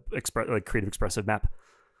over the creative expressive map?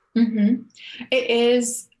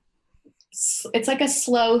 It's like a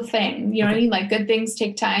slow thing, you know what I mean? Like, good things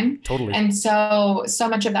take time. Totally. And so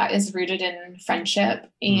much of that is rooted in friendship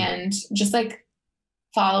and just like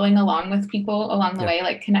following along with people along the way,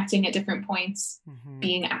 like connecting at different points,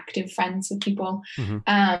 being active friends with people.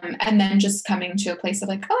 And then just coming to a place of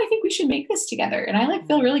like, oh, I think we should make this together. And I like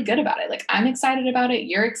feel really good about it. Like I'm excited about it.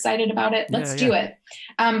 You're excited about it. Let's do it.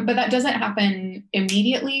 But that doesn't happen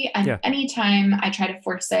immediately. And anytime I try to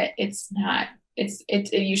force it,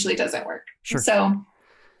 it usually doesn't work. So,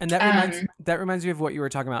 and that reminds me of what you were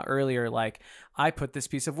talking about earlier. Like I put this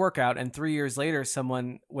piece of work out and 3 years later,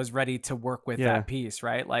 someone was ready to work with that piece,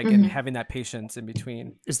 right? Like, and having that patience in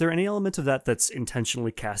between. Is there any element of that that's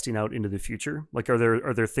intentionally casting out into the future? Like, are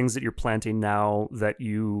there things that you're planting now that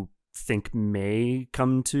you think may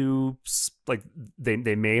come to, like,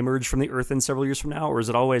 they may emerge from the earth in several years from now? Or is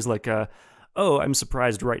it always like oh, I'm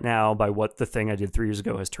surprised right now by what the thing I did 3 years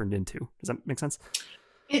ago has turned into? Does that make sense?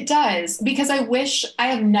 It does, because I wish I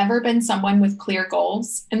have never been someone with clear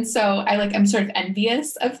goals. And so I'm sort of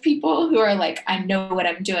envious of people who are like, I know what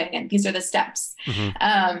I'm doing and these are the steps.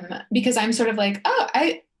 Because I'm sort of like, oh,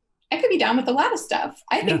 I could be down with a lot of stuff.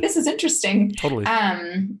 I think this is interesting. Totally.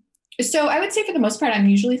 So I would say for the most part, I'm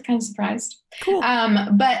usually kind of surprised. Cool.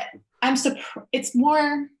 But it's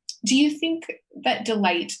more, do you think that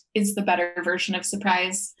delight is the better version of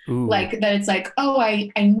surprise? Ooh. Like that it's like, oh,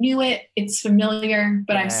 I knew it. It's familiar,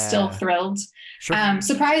 but I'm still thrilled. Sure.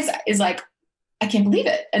 Surprise is like, I can't believe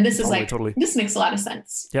it. And this is totally. This makes a lot of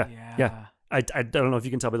sense. Yeah. I don't know if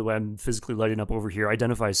you can tell by the way I'm physically lighting up over here. I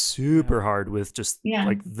identify super hard with just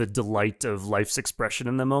like the delight of life's expression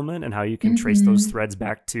in the moment and how you can trace those threads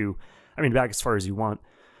back as far as you want.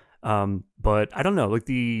 But I don't know, like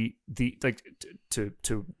the like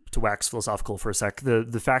to wax philosophical for a sec,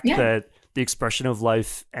 the fact that the expression of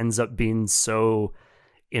life ends up being so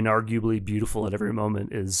inarguably beautiful at every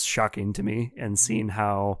moment is shocking to me, and seeing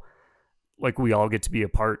how like we all get to be a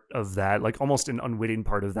part of that, like almost an unwitting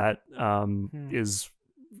part of that, is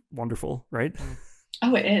wonderful, right?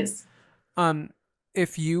 Oh, it is.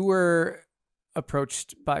 If you were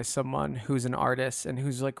approached by someone who's an artist and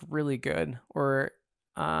who's like really good, or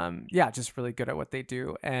just really good at what they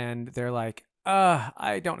do, and they're like,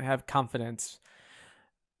 I don't have confidence,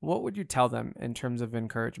 what would you tell them in terms of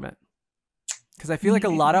encouragement? Because I feel like a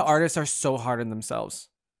lot of artists are so hard on themselves.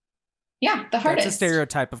 Yeah, the hardest. That's a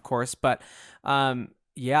stereotype, of course, but what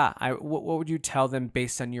would you tell them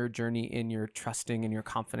based on your journey in your trusting and your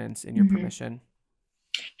confidence in your permission?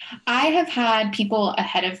 I have had people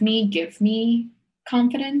ahead of me give me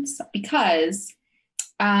confidence because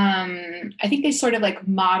I think they sort of like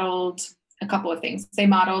modeled a couple of things. They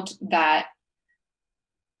modeled that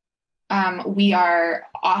we are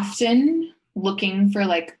often looking for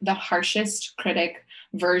like the harshest critic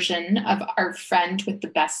version of our friend with the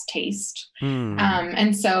best taste.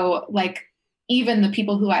 And so like even the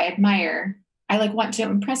people who I admire, I like want to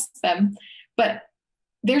impress them, but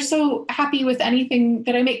they're so happy with anything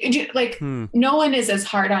that I make. Like no one is as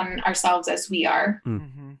hard on ourselves as we are.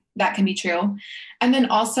 That can be true. And then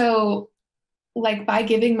also like by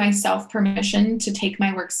giving myself permission to take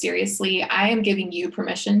my work seriously, I am giving you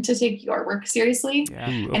permission to take your work seriously.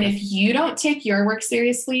 And if you don't take your work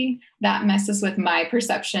seriously, that messes with my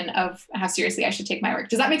perception of how seriously I should take my work.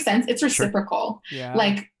 Does that make sense? It's reciprocal.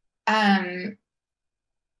 Like, my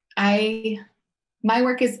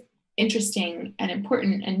work is interesting and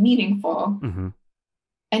important and meaningful.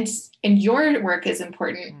 And your work is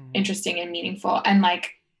important, interesting and meaningful. And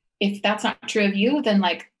like, if that's not true of you, then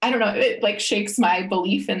like, I don't know, it like shakes my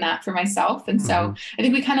belief in that for myself. And so I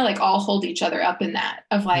think we kind of like all hold each other up in that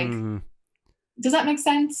of like, does that make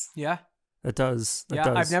sense? Yeah, it does. It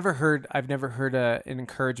does. I've never heard an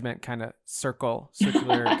encouragement kind of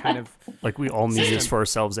circular kind of like we all need this for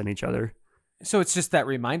ourselves and each other. So it's just that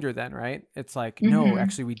reminder then, right? It's like, no,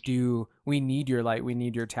 actually we need your light. We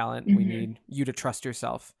need your talent. We need you to trust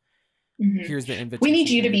yourself. Here's the invitation. We need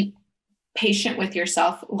you to be patient with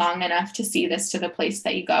yourself long enough to see this to the place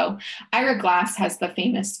that you go. Ira Glass has the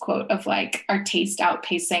famous quote of like our taste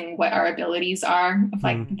outpacing what our abilities are, of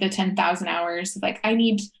like the 10,000 hours of like, I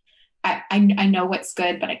know what's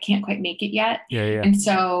good, but I can't quite make it yet. And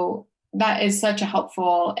so that is such a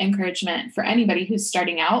helpful encouragement for anybody who's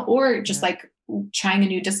starting out or just like trying a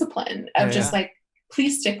new discipline of just like,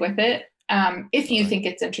 please stick with it. If you think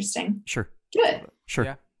it's interesting, do it.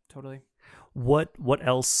 Yeah, totally. What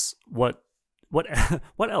else? What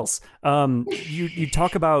else? You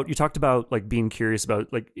talked about like being curious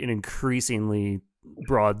about like an increasingly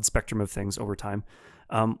broad spectrum of things over time.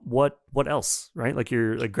 What else, right? Like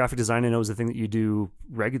your like graphic design, I know is a thing that you do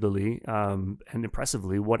regularly, and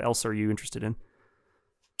impressively. What else are you interested in?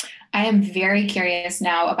 I am very curious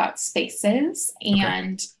now about spaces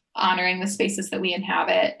and honoring the spaces that we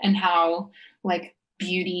inhabit and how like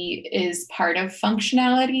beauty is part of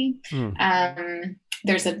functionality.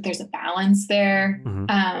 There's a balance there.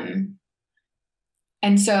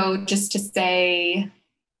 And so just to say,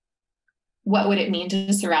 what would it mean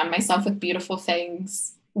to surround myself with beautiful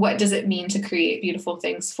things? What does it mean to create beautiful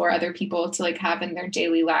things for other people to like have in their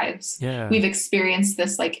daily lives? Yeah. We've experienced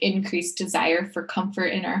this like increased desire for comfort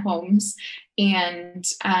in our homes. And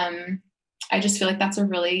I just feel like that's a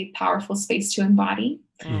really powerful space to embody.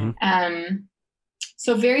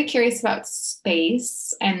 So very curious about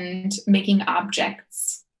space and making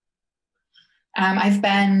objects. I've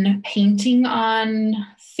been painting on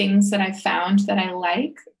things that I've found that I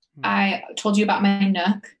like. I told you about my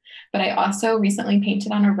Nook, but I also recently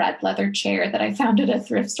painted on a red leather chair that I found at a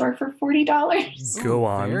thrift store for $40. Go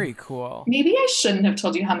on. Very cool. Maybe I shouldn't have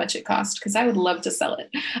told you how much it cost because I would love to sell it.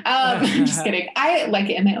 Just kidding. I like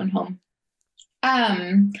it in my own home.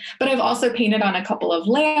 But I've also painted on a couple of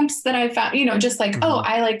lamps that I found, just like, oh,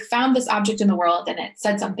 I like found this object in the world and it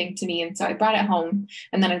said something to me. And so I brought it home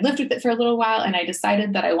and then I lived with it for a little while and I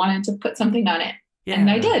decided that I wanted to put something on it. Yeah. And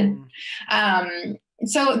I did.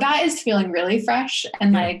 So that is feeling really fresh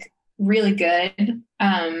and like really good.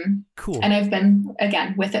 Cool. And I've been,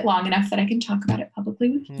 again, with it long enough that I can talk about it publicly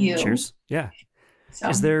with you. Cheers. Yeah. So.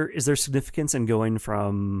 Is there significance in going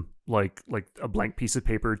from like a blank piece of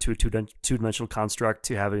paper to a two-dimensional construct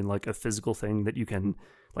to having like a physical thing that you can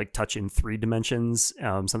like touch in 3 dimensions,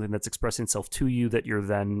 something that's expressing itself to you that you're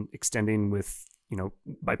then extending with,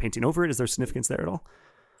 by painting over it? Is there significance there at all?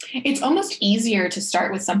 It's almost easier to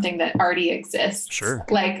start with something that already exists. Sure.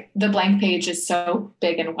 Like the blank page is so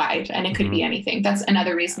big and wide and it could be anything. That's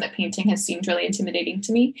another reason that painting has seemed really intimidating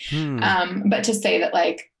to me. But to say that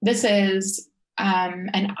like, this is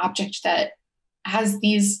an object that has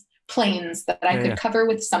these planes that I could cover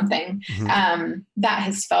with something, that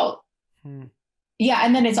has felt, and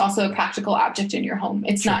then it's also a practical object in your home.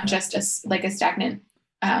 It's not just a stagnant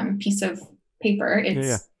piece of paper.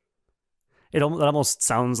 It's It almost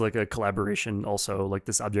sounds like a collaboration also, like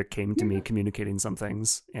this object came to me communicating some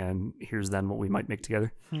things, and here's then what we might make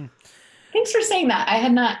together. Thanks for saying that. I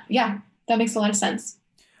had not, that makes a lot of sense.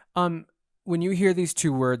 When you hear these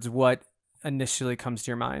 2 words, what initially comes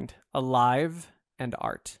to your mind? Alive and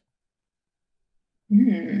art.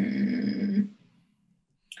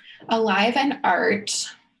 Alive and art.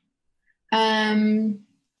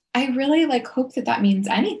 I really hope that means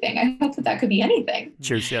anything. I hope that could be anything.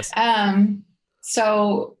 Cheers. Yes.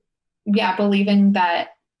 So believing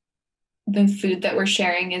that the food that we're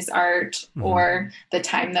sharing is art or the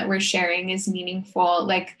time that we're sharing is meaningful,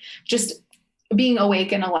 like just being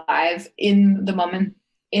awake and alive in the moment,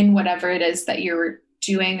 in whatever it is that you're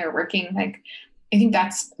doing or working. Like, I think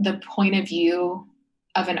that's the point of view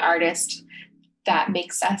of an artist that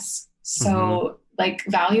makes us so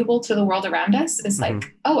valuable to the world around us is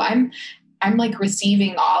like, oh, I'm like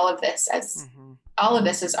receiving all of this as all of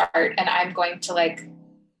this is art. And I'm going to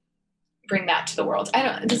bring that to the world.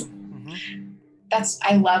 I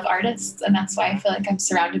love artists. And that's why I feel like I'm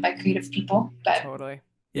surrounded by creative people. But totally.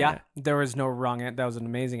 Yeah. There was no wrong. That was an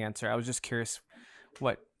amazing answer. I was just curious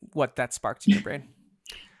what that sparked in your brain.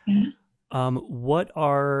 So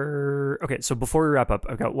before we wrap up,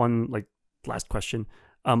 I've got one last question.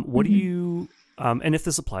 What do you, and if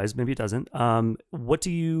this applies, maybe it doesn't, what do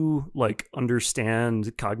you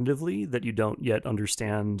understand cognitively that you don't yet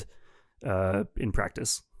understand in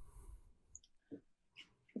practice?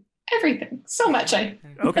 Everything. So much. Okay.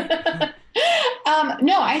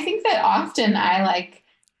 No, I think that often I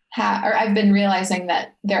I've been realizing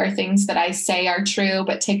that there are things that I say are true,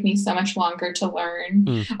 but take me so much longer to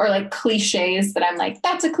learn, or cliches that I'm like,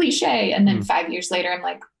 that's a cliche. And then 5 years later, I'm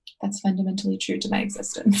like, that's fundamentally true to my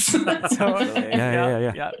existence. Totally.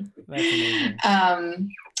 Yeah. That's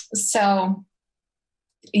amazing. So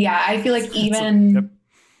I feel like even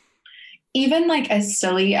as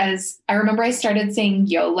silly as, I remember I started saying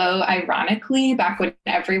YOLO ironically back when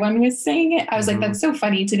everyone was saying it. I was like, that's so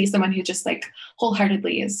funny to be someone who just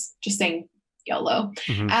wholeheartedly is just saying YOLO.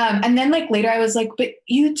 And then later I was like, but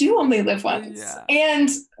you do only live once. Yeah. And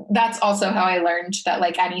that's also how I learned that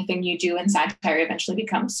anything you do in satire eventually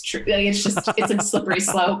becomes true. It's a slippery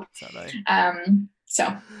slope.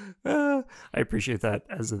 So I appreciate that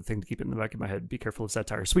as a thing to keep in the back of my head. Be careful of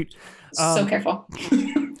satire. Sweet. So careful.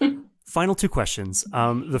 Final 2 questions.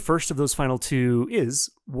 The first of those final 2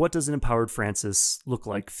 is, what does an empowered Frances look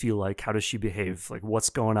like, feel like? How does she behave?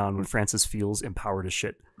 What's going on when Frances feels empowered as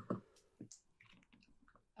shit?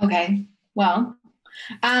 Okay. Well,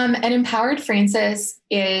 an empowered Frances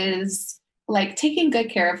is taking good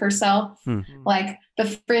care of herself.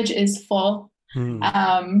 The fridge is full.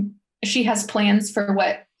 She has plans for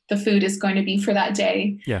what the food is going to be for that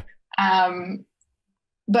day. Yeah.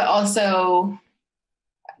 But also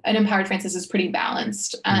an empowered Francis is pretty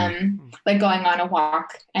balanced. Like going on a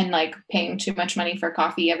walk and like paying too much money for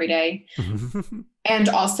coffee every day. And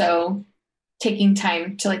also taking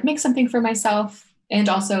time to like make something for myself and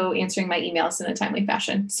also answering my emails in a timely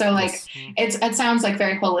fashion. So like, it sounds like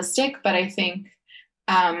very holistic, but I think,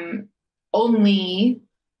 only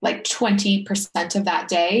like 20% of that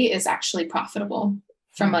day is actually profitable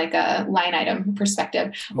from like a line item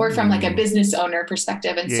perspective or from like a business owner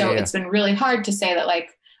perspective. And so it's been really hard to say that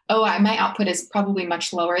like, oh, my output is probably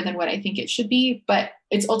much lower than what I think it should be, but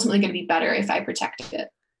it's ultimately going to be better if I protect it.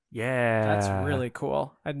 Yeah. That's really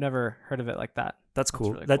cool. I'd never heard of it like that. That's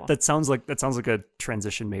cool. Really cool. That sounds like a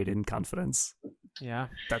transition made in confidence. Yeah.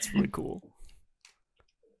 That's really cool.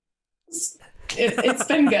 It's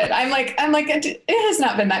been good. I'm like, it has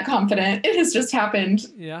not been that confident. It has just happened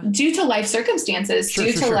due to life circumstances,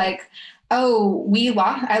 like, oh,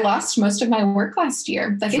 I lost most of my work last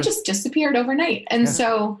year. Like it just disappeared overnight. And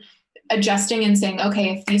so adjusting and saying,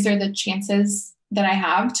 okay, if these are the chances that I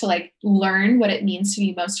have to like learn what it means to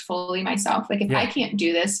be most fully myself. Like if I can't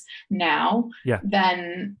do this now,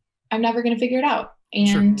 then I'm never going to figure it out.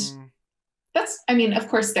 And that's, I mean, of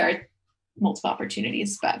course there are multiple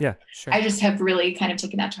opportunities, but I just have really kind of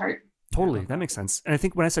taken that to heart. Totally. That makes sense. And I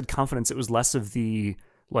think when I said confidence, it was less of the,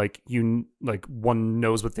 like one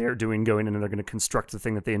knows what they're doing going in and they're going to construct the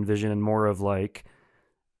thing that they envision, and more of like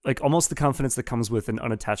almost the confidence that comes with an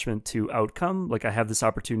unattachment to outcome. Like I have this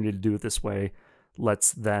opportunity to do it this way.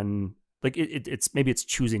 Let's then like it's maybe it's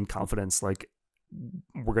choosing confidence. Like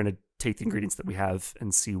we're going to take the ingredients that we have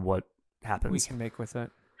and see what happens. We can make with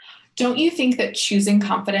it. Don't you think that choosing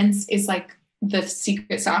confidence is like the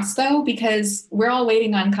secret sauce though? Because we're all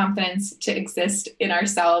waiting on confidence to exist in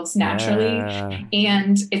ourselves naturally.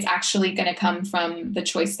 And it's actually going to come from the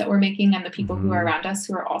choice that we're making and the people who are around us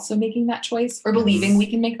who are also making that choice or believing we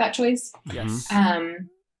can make that choice. Yes.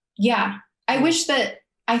 I wish that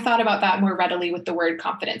I thought about that more readily with the word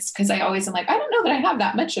confidence, because I always am like, I don't know that I have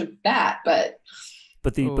that much of that, but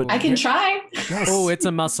I can try. Yes. Oh, it's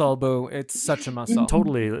a muscle, boo. It's such a muscle.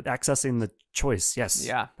 Totally. Accessing the choice. Yes.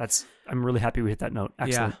 Yeah. I'm really happy we hit that note.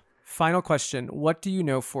 Excellent. Yeah. Final question. What do you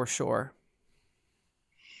know for sure?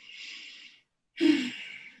 I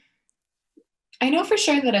know for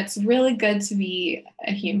sure that it's really good to be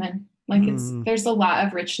a human. Like there's a lot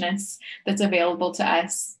of richness that's available to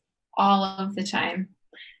us all of the time.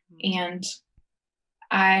 And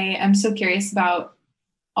I am so curious about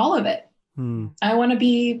all of it. I want to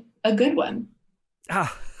be a good one. I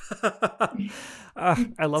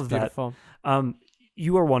love that. Beautiful.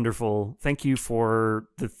 You are wonderful. Thank you for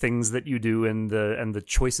the things that you do and the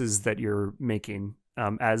choices that you're making.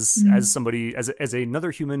 As somebody, as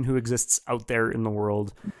another human who exists out there in the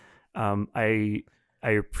world, I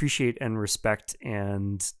appreciate and respect,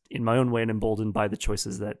 and in my own way, and emboldened by the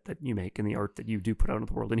choices that you make and the art that you do put out into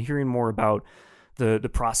the world. And hearing more about the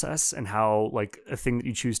process and how like a thing that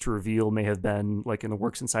you choose to reveal may have been like in the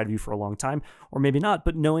works inside of you for a long time, or maybe not,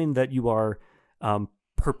 but knowing that you are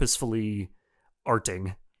purposefully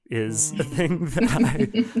arting is a thing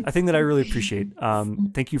that I really appreciate.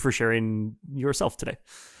 Thank you for sharing yourself today.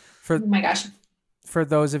 Oh my gosh. For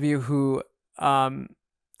those of you who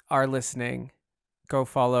are listening, go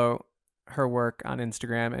follow her work on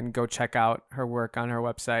Instagram and go check out her work on her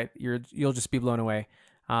website. You'll just be blown away.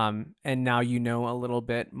 And now you know a little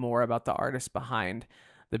bit more about the artist behind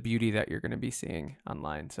the beauty that you're going to be seeing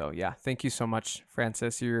online. So yeah, thank you so much,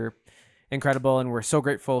 Francis. You're incredible, and we're so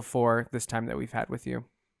grateful for this time that we've had with you.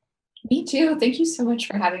 Me too. Thank you so much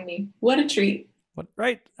for having me. What a treat.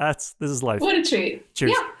 Right? This is life. What a treat.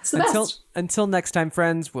 Cheers. Yeah, it's the best. Until next time,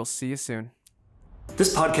 friends, we'll see you soon.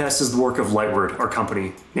 This podcast is the work of Lightward, our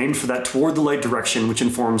company, named for that toward the light direction which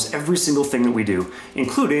informs every single thing that we do,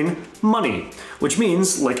 including money, which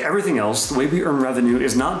means, like everything else, the way we earn revenue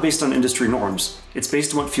is not based on industry norms. It's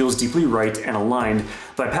based on what feels deeply right and aligned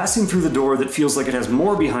by passing through the door that feels like it has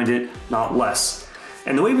more behind it, not less.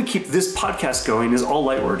 And the way we keep this podcast going is all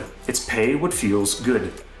Lightward. It's pay what feels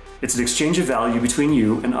good. It's an exchange of value between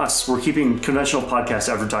you and us. We're keeping conventional podcast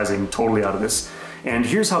advertising totally out of this. And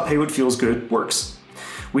here's how Pay What Feels Good works.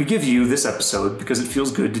 We give you this episode because it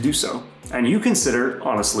feels good to do so. And you consider,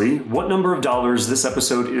 honestly, what number of dollars this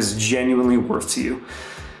episode is genuinely worth to you.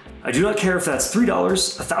 I do not care if that's $3,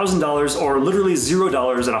 $1,000, or literally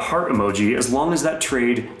 $0 and a heart emoji, as long as that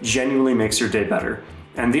trade genuinely makes your day better.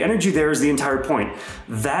 And the energy there is the entire point.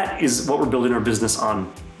 That is what we're building our business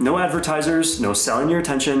on. No advertisers, no selling your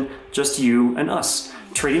attention, just you and us,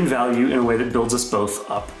 trading value in a way that builds us both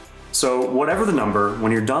up. So whatever the number,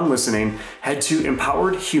 when you're done listening, head to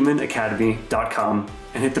empoweredhumanacademy.com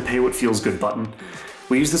and hit the Pay What Feels Good button.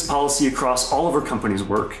 We use this policy across all of our company's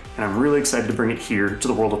work, and I'm really excited to bring it here to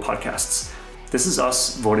the world of podcasts. This is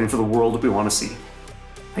us voting for the world we want to see.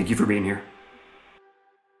 Thank you for being here.